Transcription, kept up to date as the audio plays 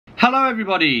Hello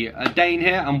everybody, Dane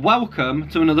here and welcome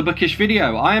to another bookish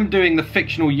video. I am doing the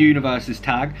Fictional Universes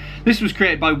tag. This was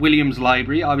created by Williams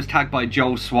Library. I was tagged by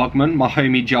Joel Swagman, my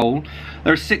homie Joel.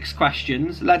 There are 6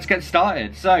 questions. Let's get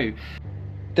started. So,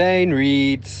 Dane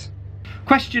reads.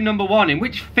 Question number 1. In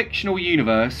which fictional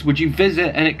universe would you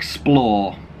visit and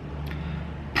explore?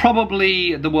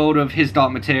 Probably the world of His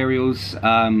Dark Materials,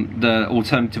 the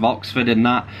alternative Oxford in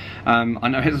that. I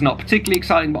know it's not particularly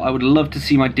exciting, but I would love to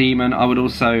see my demon. I would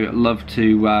also love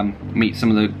to meet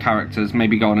some of the characters,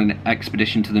 maybe go on an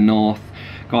expedition to the north,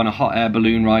 go on a hot air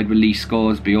balloon ride with Lee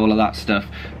Scoresby, all of that stuff.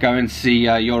 Go and see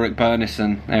Yorick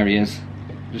Burnison, there he is,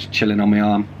 just chilling on my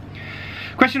arm.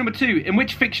 Question number 2, in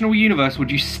which fictional universe would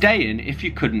you stay in if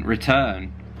you couldn't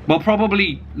return? Well,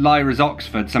 probably Lyra's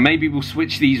Oxford, so maybe we'll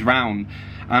switch these round.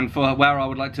 And for where I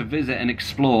would like to visit and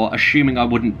explore, assuming I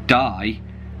wouldn't die,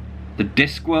 the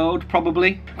Discworld,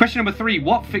 probably. Question number 3,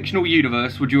 what fictional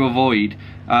universe would you avoid?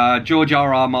 George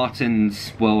R.R.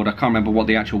 Martin's world. I can't remember what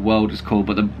the actual world is called,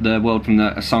 but the world from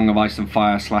A Song of Ice and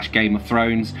Fire / Game of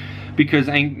Thrones, because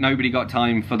ain't nobody got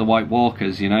time for the White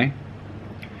Walkers, you know?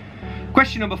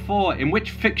 Question number 4, in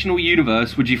which fictional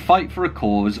universe would you fight for a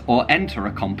cause or enter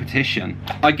a competition?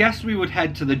 I guess we would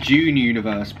head to the Dune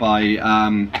universe by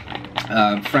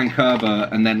Frank Herbert,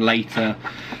 and then later,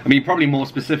 I mean probably more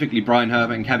specifically Brian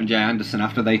Herbert and Kevin J. Anderson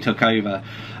after they took over,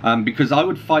 because I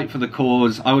would fight for the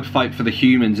cause. I would fight for the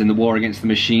humans in the war against the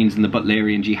machines and the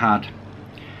Butlerian Jihad.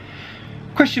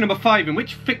 Question number 5, in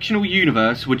which fictional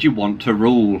universe would you want to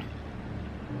rule?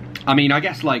 I mean, I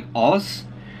guess like Oz,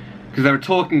 because there are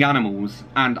talking animals,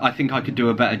 and I think I could do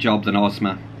a better job than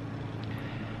Ozma.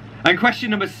 And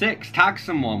question number 6, tag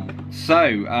someone.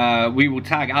 So, we will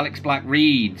tag Alex Black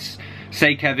Reads,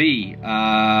 Say Kevvie,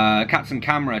 Cats and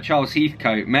Camera, Charles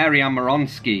Heathcote, Mary Ann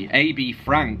Maronski, A.B.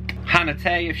 Frank, Hannah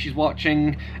Tay if she's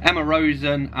watching, Emma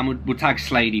Rosen, and we'll tag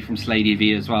Slaidey from Slaidey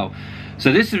V as well.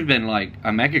 So this has been like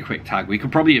a mega quick tag. We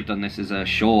could probably have done this as a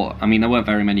short. I mean, there weren't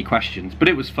very many questions, but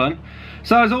it was fun.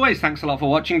 So as always, thanks a lot for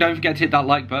watching. Don't forget to hit that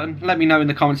like button. Let me know in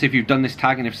the comments if you've done this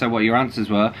tag, and if so, what your answers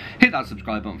were. Hit that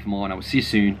subscribe button for more, and I will see you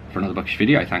soon for another bookish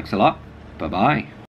video. Thanks a lot. Bye-bye.